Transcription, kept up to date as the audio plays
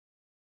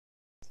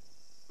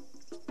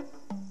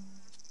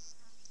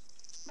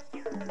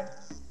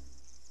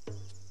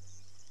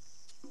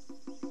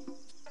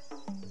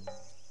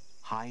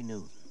high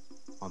noon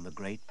on the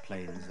Great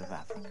Plains of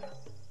Africa.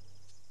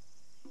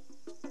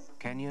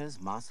 Kenya's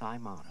Masai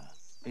Mara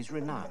is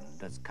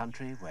renowned as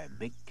country where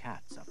big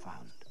cats are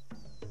found.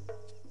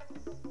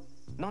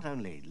 Not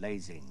only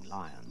lazing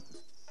lions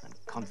and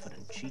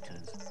confident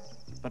cheetahs,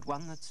 but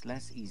one that's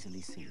less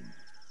easily seen,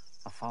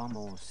 a far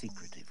more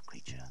secretive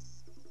creature.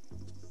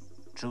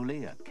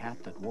 Truly a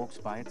cat that walks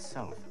by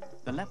itself,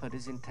 the leopard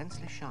is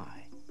intensely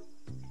shy.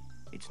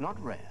 It's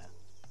not rare,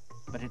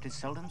 but it is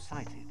seldom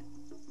sighted.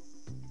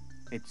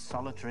 Its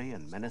solitary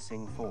and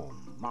menacing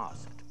form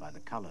masked by the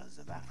colors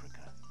of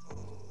Africa.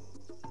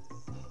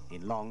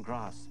 In long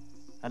grass,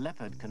 a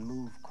leopard can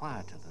move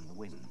quieter than the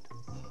wind,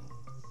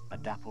 a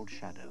dappled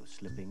shadow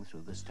slipping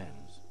through the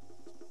stems.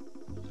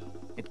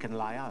 It can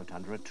lie out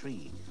under a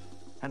tree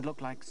and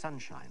look like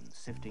sunshine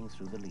sifting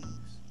through the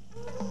leaves.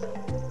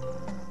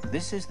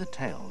 This is the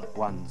tale of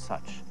one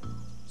such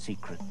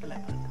secret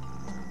leopard.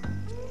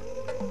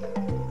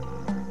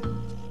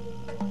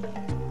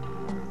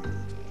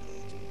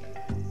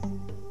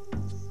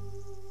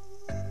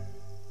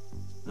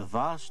 The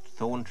vast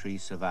thorn tree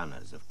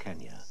savannas of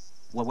Kenya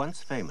were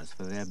once famous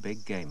for their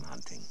big game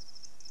hunting.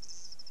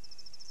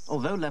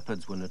 Although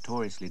leopards were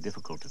notoriously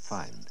difficult to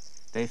find,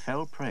 they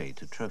fell prey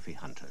to trophy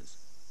hunters.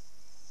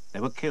 They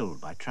were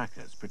killed by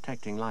trackers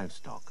protecting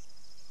livestock.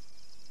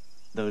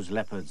 Those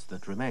leopards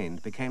that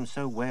remained became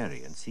so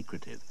wary and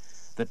secretive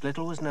that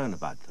little was known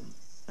about them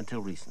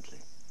until recently.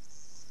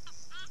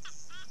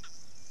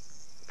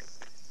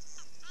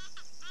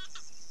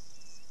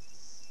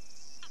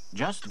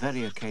 Just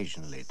very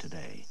occasionally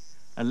today,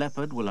 a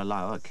leopard will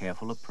allow a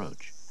careful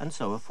approach and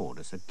so afford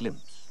us a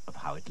glimpse of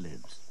how it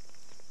lives.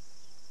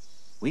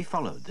 We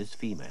followed this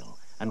female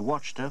and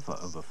watched her for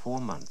over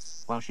 4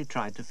 months while she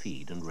tried to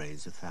feed and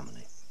raise a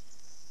family.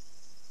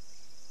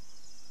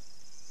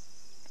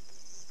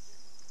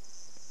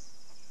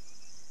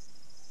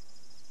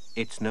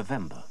 It's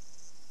November,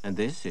 and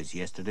this is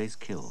yesterday's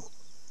kill,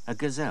 a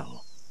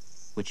gazelle,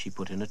 which she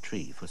put in a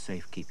tree for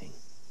safekeeping.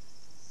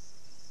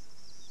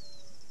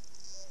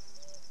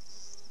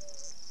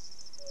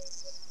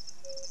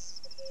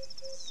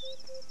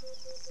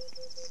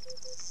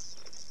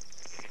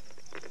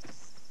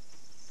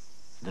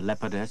 The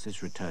leopardess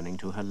is returning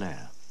to her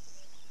lair.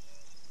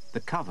 The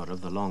cover of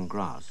the long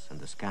grass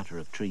and the scatter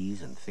of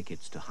trees and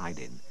thickets to hide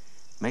in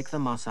make the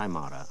Masai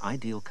Mara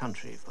ideal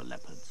country for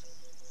leopards,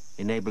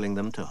 enabling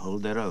them to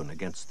hold their own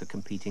against the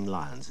competing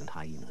lions and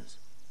hyenas.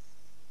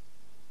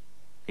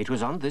 It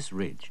was on this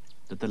ridge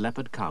that the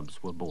leopard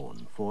cubs were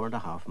born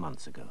 4.5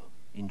 months ago,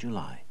 in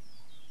July.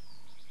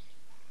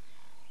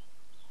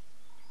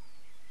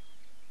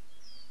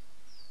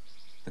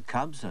 The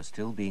cubs are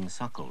still being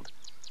suckled,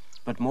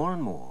 but more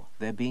and more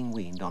they're being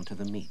weaned onto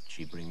the meat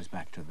she brings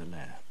back to the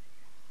lair.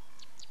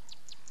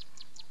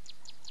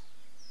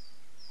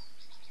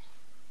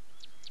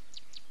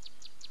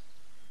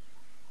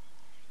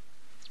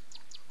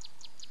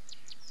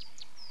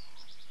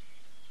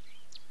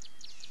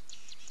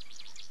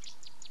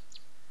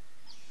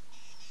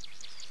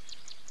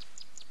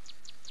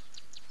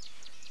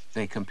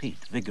 They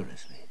compete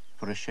vigorously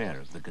for a share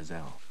of the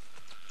gazelle.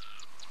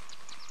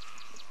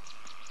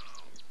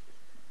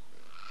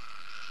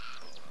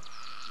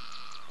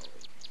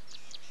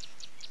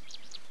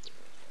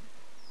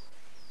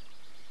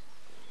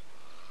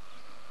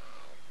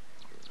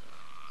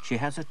 She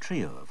has a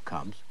trio of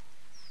cubs,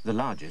 the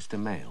largest a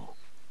male.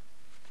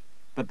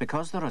 But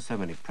because there are so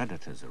many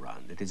predators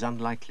around, it is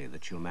unlikely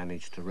that she'll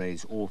manage to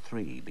raise all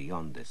 3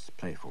 beyond this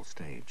playful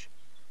stage.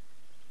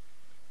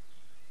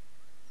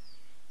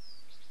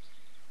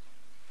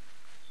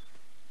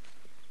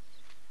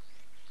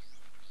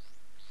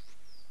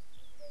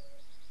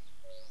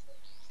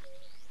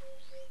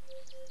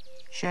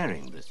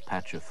 Sharing this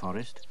patch of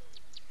forest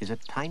is a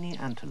tiny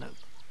antelope,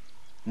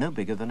 no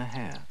bigger than a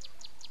hare.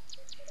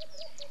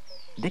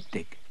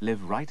 Dik-dik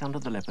live right under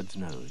the leopard's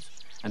nose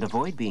and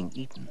avoid being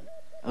eaten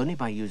only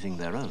by using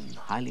their own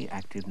highly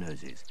active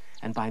noses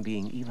and by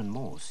being even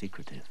more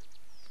secretive.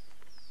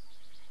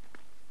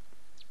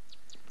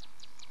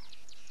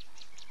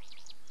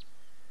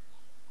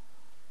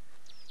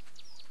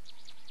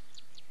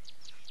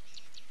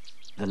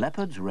 The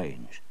leopard's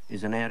range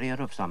is an area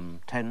of some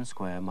 10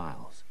 square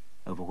miles,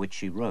 over which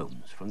she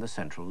roams from the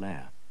central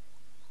lair.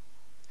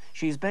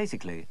 She's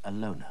basically a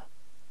loner,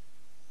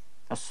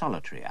 a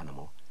solitary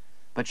animal,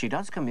 but she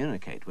does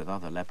communicate with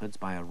other leopards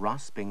by a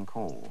rasping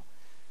call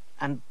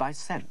and by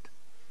scent,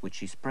 which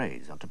she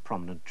sprays onto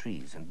prominent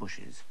trees and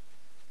bushes.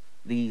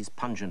 These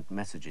pungent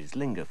messages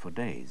linger for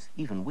days,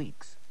 even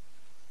weeks,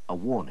 a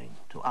warning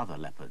to other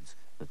leopards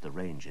that the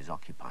range is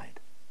occupied.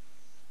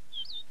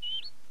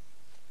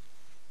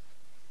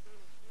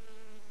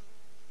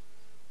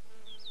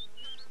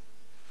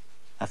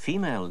 A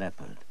female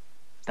leopard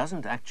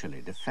doesn't actually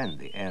defend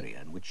the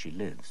area in which she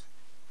lives.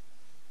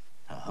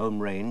 Her home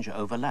range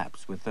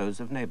overlaps with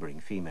those of neighboring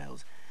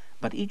females,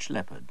 but each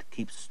leopard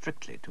keeps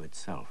strictly to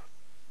itself.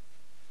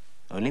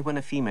 Only when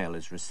a female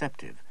is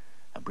receptive,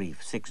 a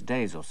brief 6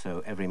 days or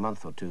so every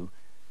month or two,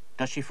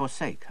 does she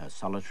forsake her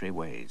solitary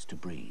ways to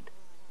breed.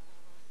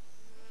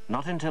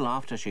 Not until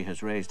after she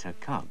has raised her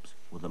cubs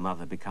will the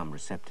mother become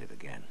receptive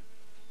again.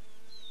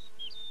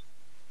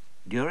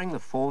 During the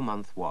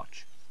 4-month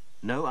watch,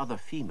 no other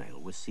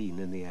female was seen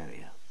in the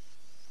area.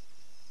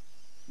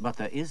 But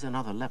there is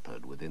another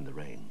leopard within the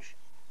range.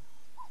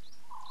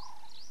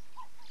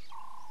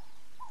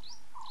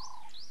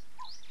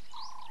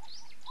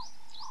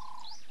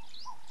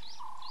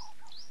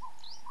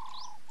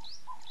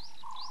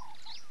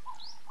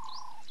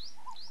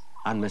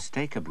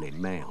 Unmistakably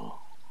male,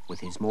 with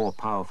his more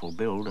powerful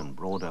build and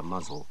broader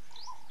muzzle,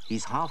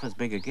 he's half as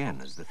big again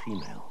as the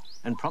female,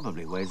 and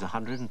probably weighs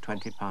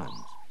 120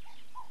 pounds.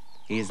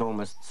 He is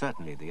almost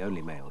certainly the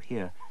only male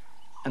here,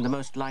 and the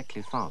most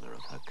likely father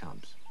of her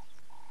cubs.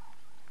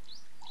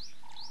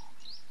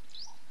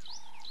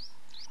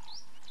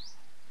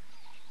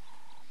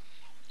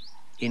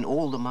 In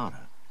all the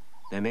Mara,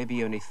 there may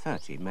be only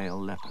 30 male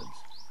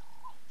leopards.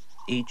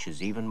 Each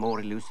is even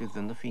more elusive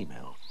than the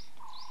female.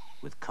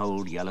 With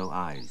cold yellow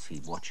eyes,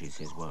 he watches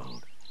his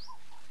world.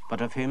 But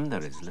of him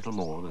there is little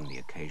more than the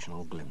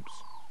occasional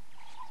glimpse.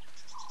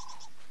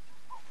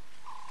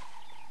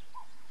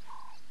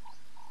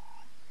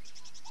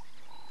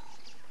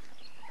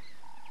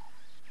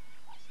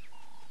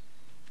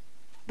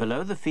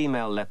 Below the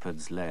female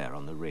leopard's lair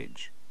on the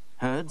ridge,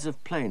 herds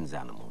of plains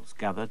animals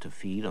gather to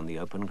feed on the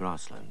open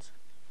grasslands.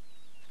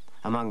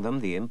 Among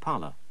them the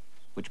impala,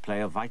 which play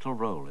a vital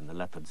role in the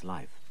leopard's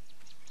life.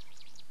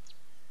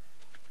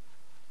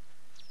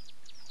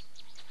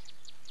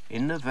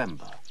 In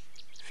November,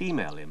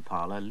 female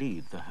impala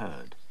leave the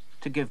herd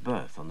to give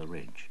birth on the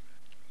ridge.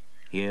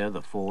 Here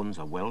the fawns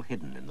are well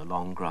hidden in the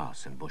long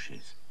grass and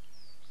bushes.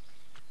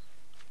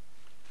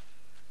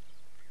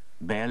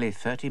 Barely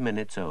 30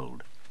 minutes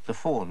old, the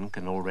fawn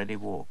can already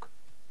walk.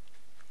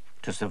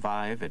 To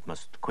survive, it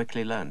must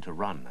quickly learn to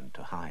run and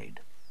to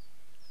hide.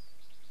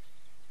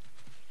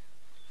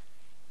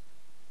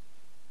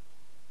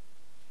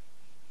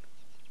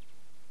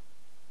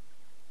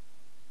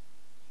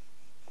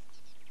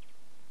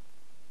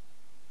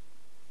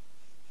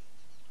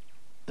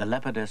 The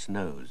leopardess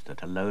knows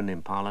that a lone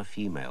impala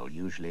female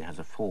usually has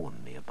a fawn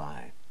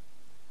nearby.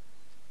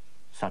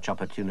 Such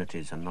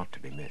opportunities are not to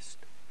be missed.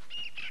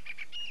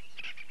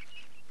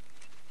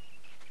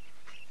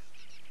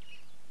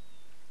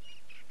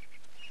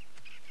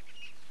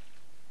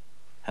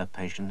 Her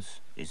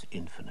patience is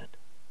infinite.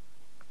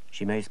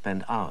 She may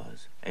spend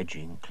hours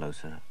edging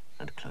closer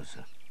and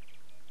closer.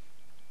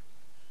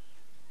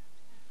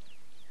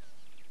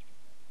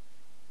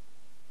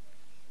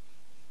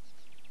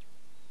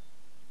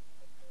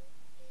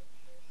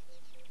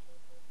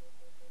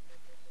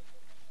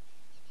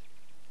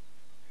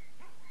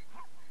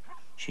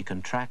 She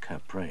can track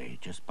her prey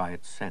just by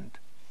its scent,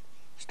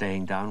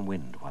 staying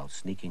downwind while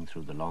sneaking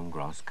through the long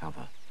grass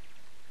cover.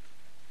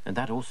 And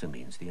that also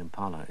means the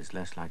impala is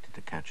less likely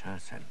to catch her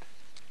scent.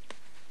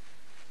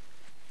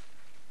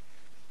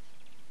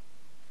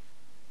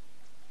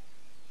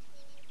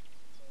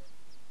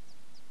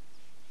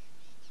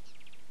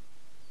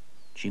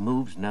 She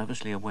moves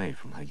nervously away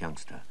from her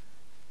youngster.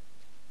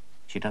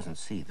 She doesn't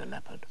see the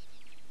leopard.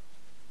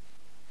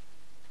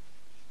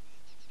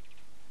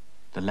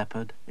 The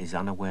leopard is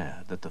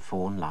unaware that the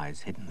fawn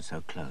lies hidden so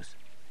close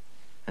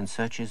and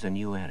searches a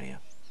new area.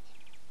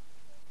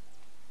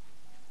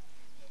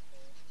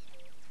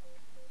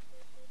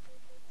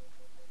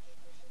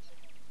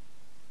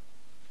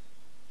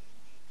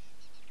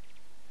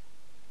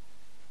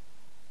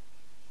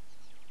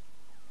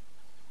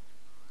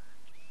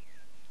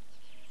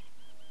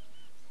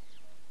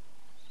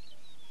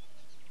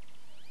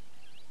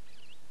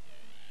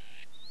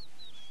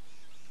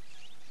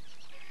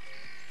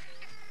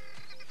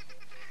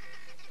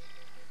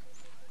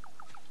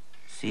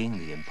 Seeing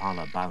the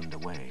impala bound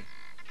away,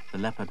 the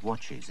leopard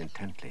watches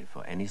intently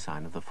for any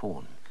sign of the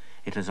fawn.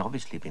 It has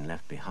obviously been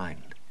left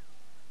behind.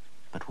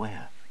 But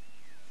where?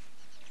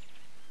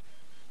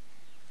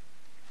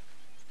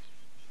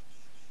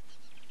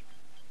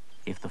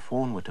 If the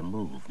fawn were to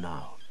move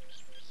now,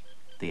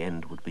 the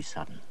end would be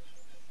sudden.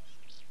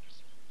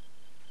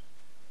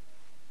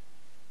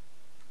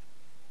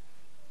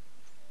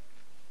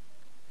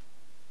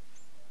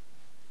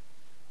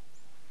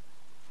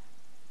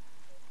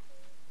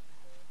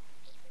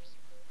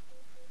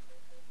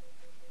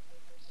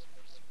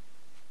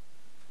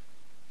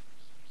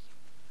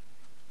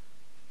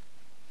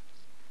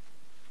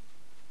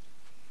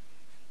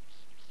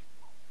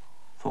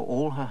 For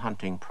all her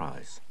hunting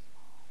prowess,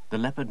 the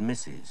leopard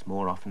misses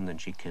more often than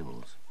she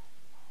kills.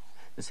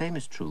 The same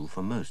is true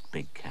for most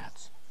big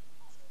cats.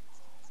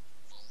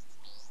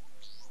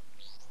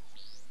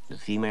 The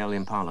female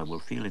impala will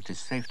feel it is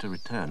safe to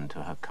return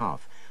to her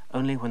calf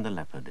only when the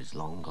leopard is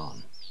long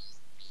gone.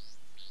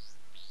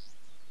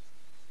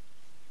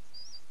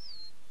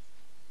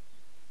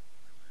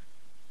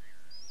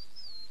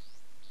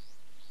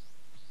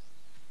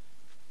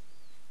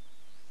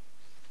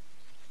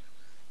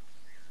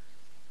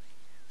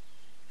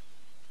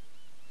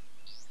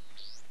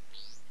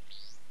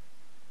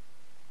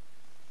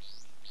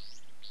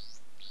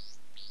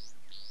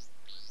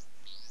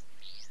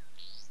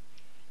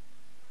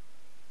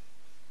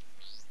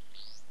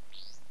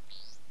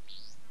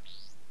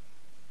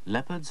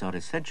 Leopards are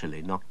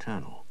essentially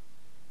nocturnal,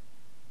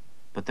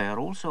 but they are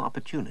also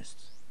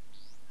opportunists,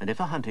 and if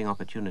a hunting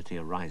opportunity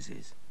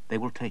arises, they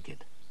will take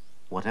it,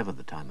 whatever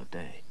the time of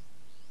day.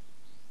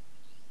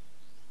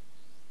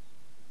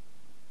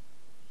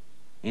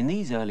 In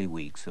these early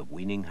weeks of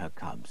weaning her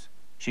cubs,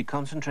 she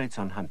concentrates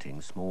on hunting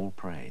small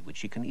prey which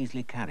she can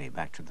easily carry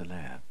back to the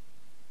lair.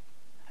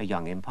 A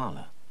young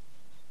impala,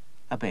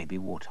 a baby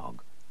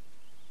warthog,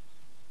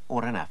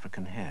 or an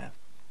African hare.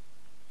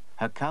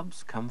 Her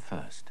cubs come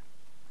first.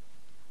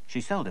 She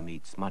seldom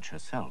eats much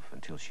herself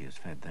until she has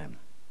fed them.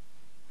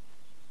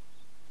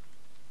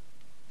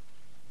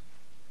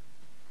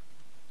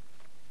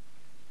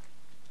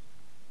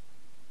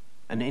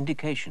 An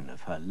indication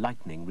of her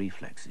lightning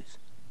reflexes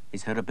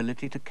is her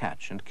ability to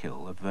catch and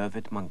kill a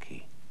vervet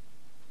monkey.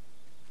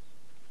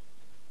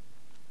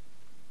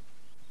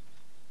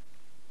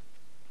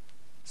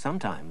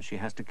 Sometimes she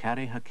has to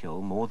carry her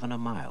kill more than a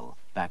mile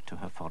back to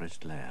her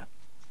forest lair.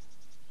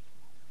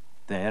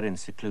 There, in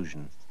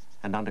seclusion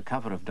and under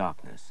cover of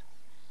darkness,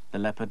 the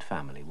leopard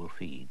family will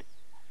feed.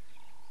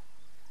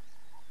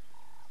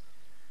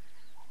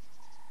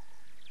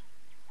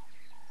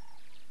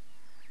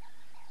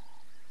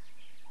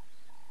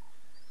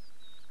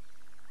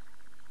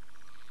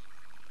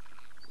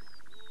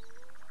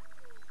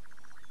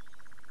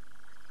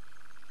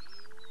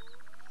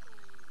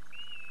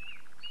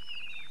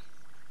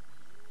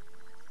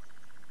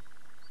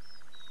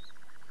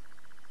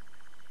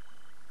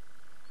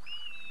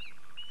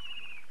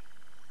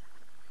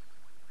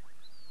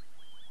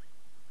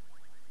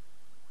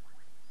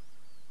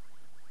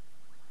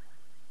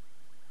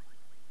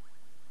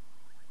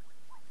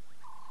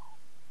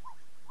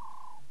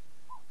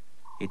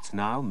 It's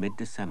now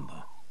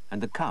mid-December, and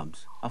the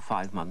cubs are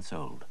 5 months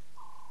old.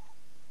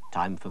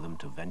 Time for them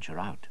to venture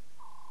out.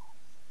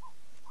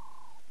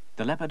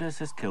 The leopardess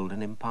has killed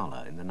an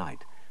impala in the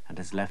night and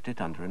has left it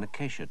under an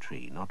acacia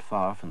tree not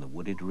far from the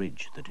wooded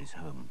ridge that is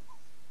home.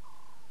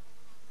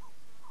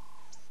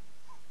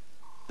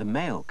 The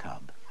male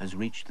cub has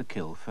reached the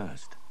kill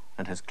first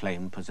and has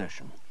claimed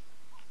possession.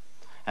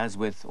 As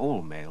with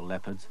all male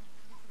leopards,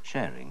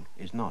 sharing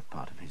is not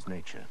part of his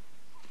nature.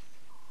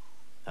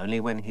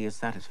 Only when he is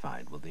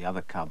satisfied will the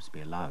other cubs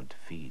be allowed to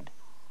feed.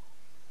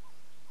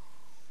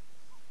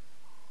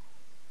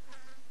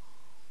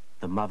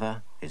 The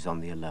mother is on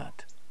the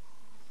alert.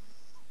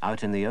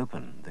 Out in the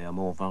open, they are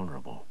more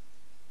vulnerable.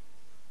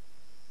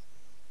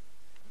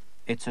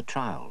 It's a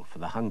trial for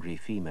the hungry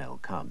female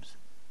cubs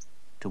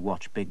to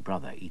watch Big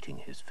Brother eating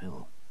his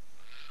fill.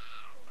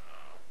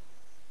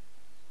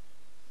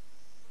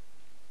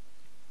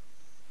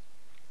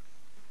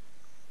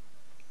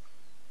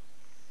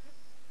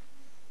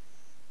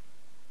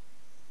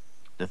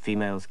 The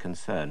female's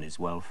concern is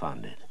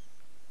well-founded.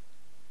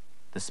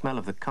 The smell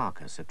of the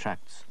carcass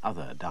attracts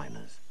other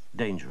diners,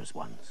 dangerous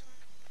ones,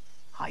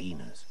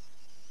 hyenas.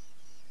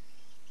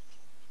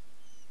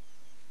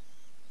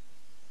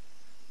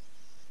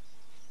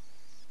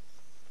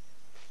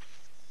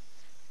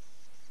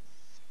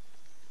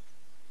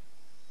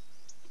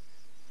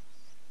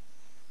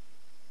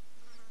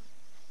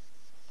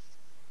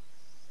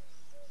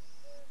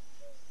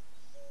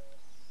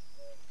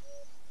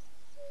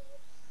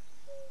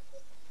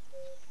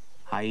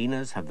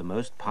 Hyenas have the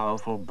most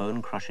powerful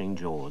bone-crushing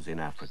jaws in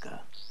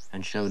Africa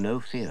and show no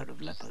fear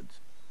of leopards.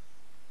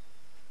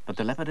 But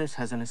the leopardess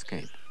has an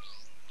escape.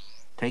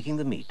 Taking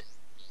the meat,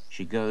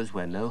 she goes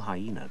where no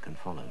hyena can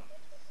follow.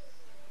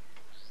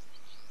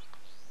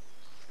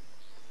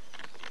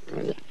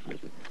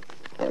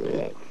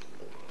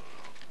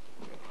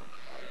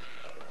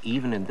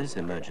 Even in this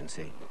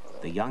emergency,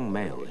 the young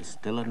male is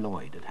still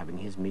annoyed at having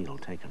his meal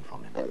taken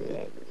from him.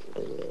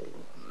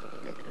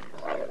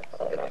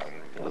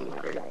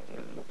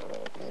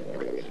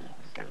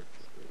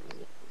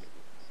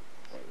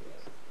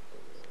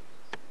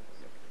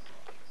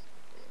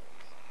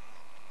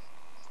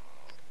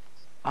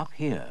 Up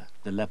here,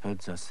 the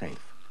leopards are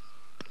safe.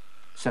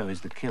 So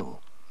is the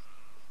kill.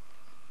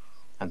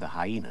 And the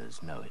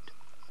hyenas know it.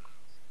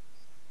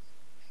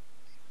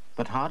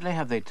 But hardly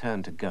have they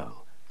turned to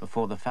go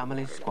before the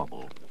family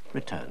squabble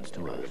returns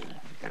to earth.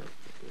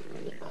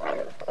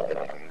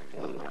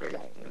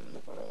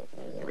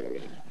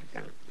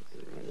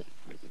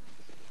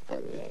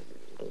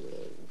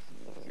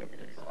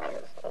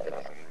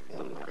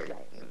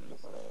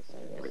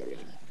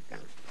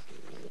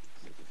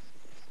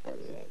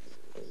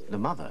 The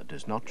mother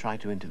does not try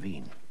to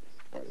intervene.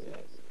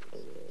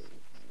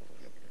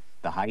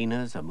 The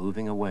hyenas are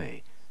moving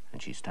away,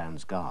 and she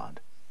stands guard,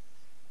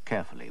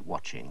 carefully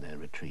watching their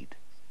retreat.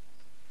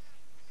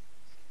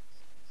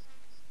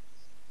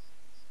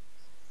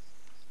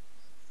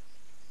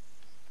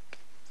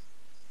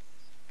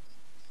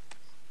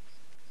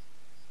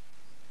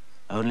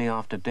 Only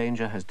after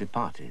danger has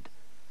departed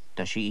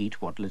does she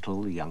eat what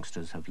little the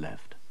youngsters have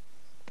left.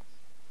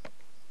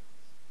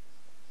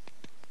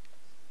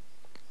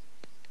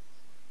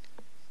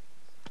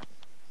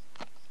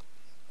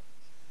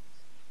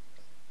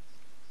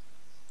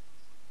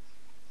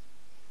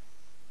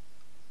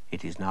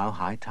 It is now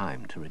high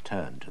time to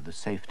return to the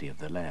safety of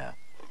the lair.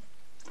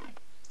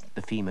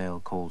 The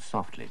female calls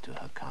softly to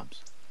her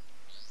cubs.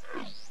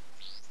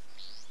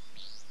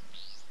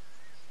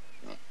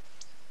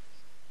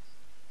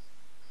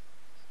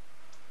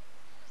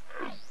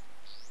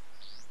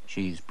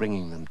 She's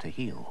bringing them to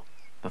heel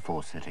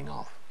before setting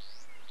off.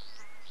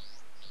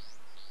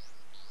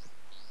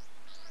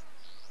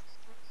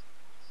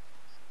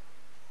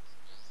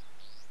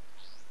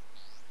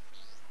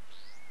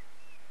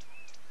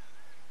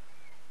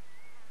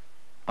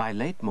 By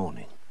late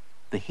morning,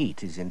 the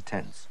heat is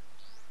intense,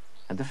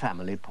 and the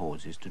family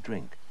pauses to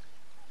drink.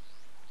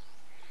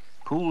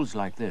 Pools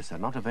like this are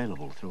not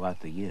available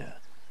throughout the year,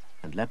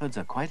 and leopards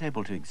are quite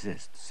able to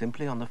exist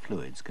simply on the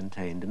fluids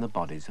contained in the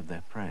bodies of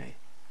their prey.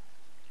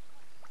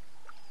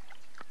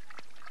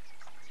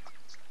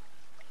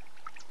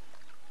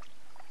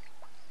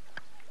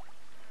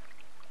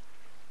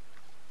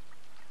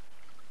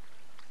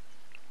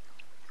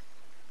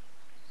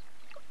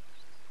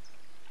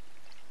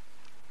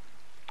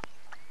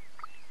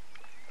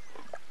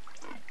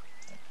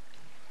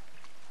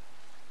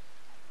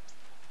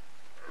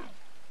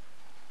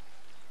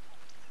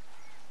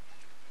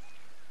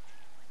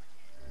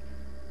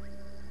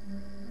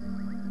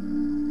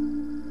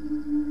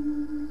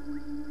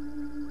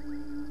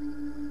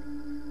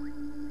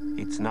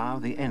 It's now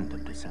the end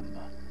of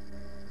December.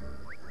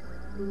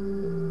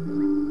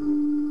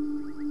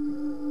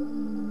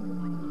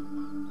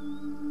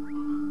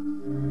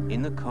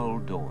 In the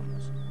cold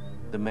dawns,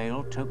 the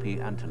male topee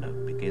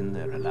antelope begin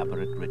their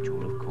elaborate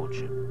ritual of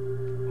courtship.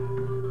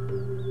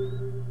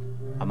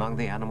 Among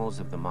the animals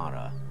of the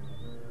Mara,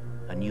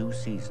 a new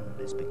season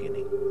is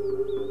beginning.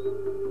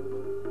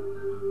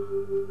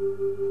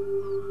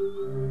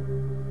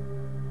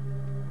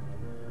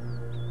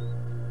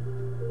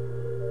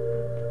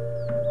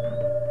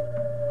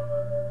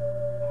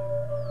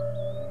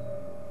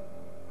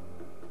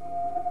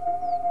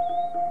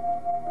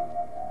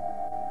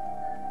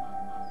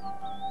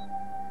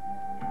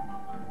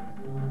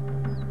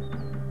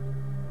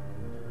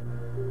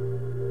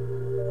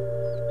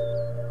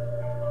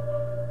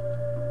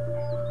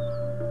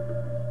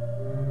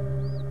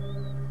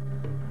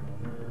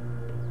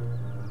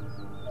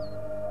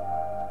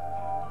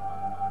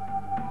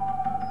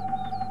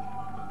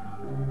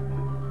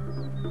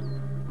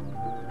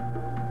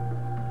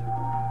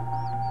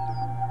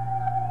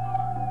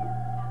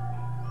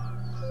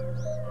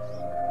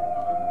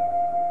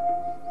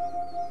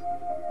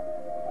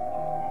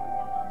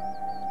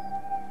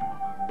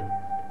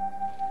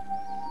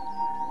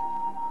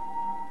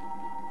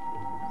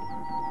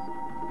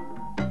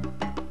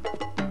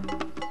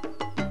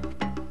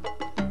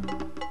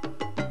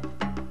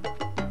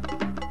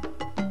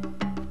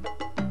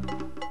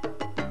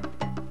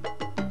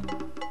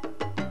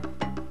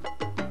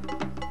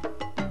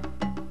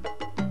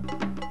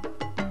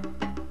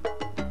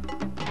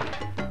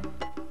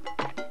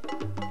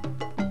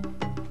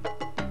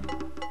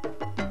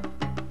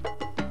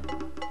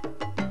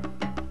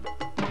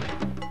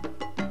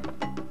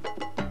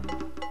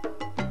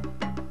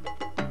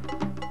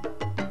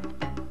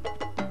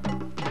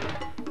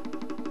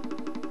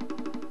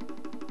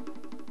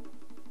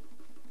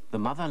 The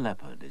mother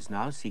leopard is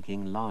now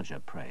seeking larger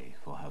prey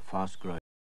for her fast-growing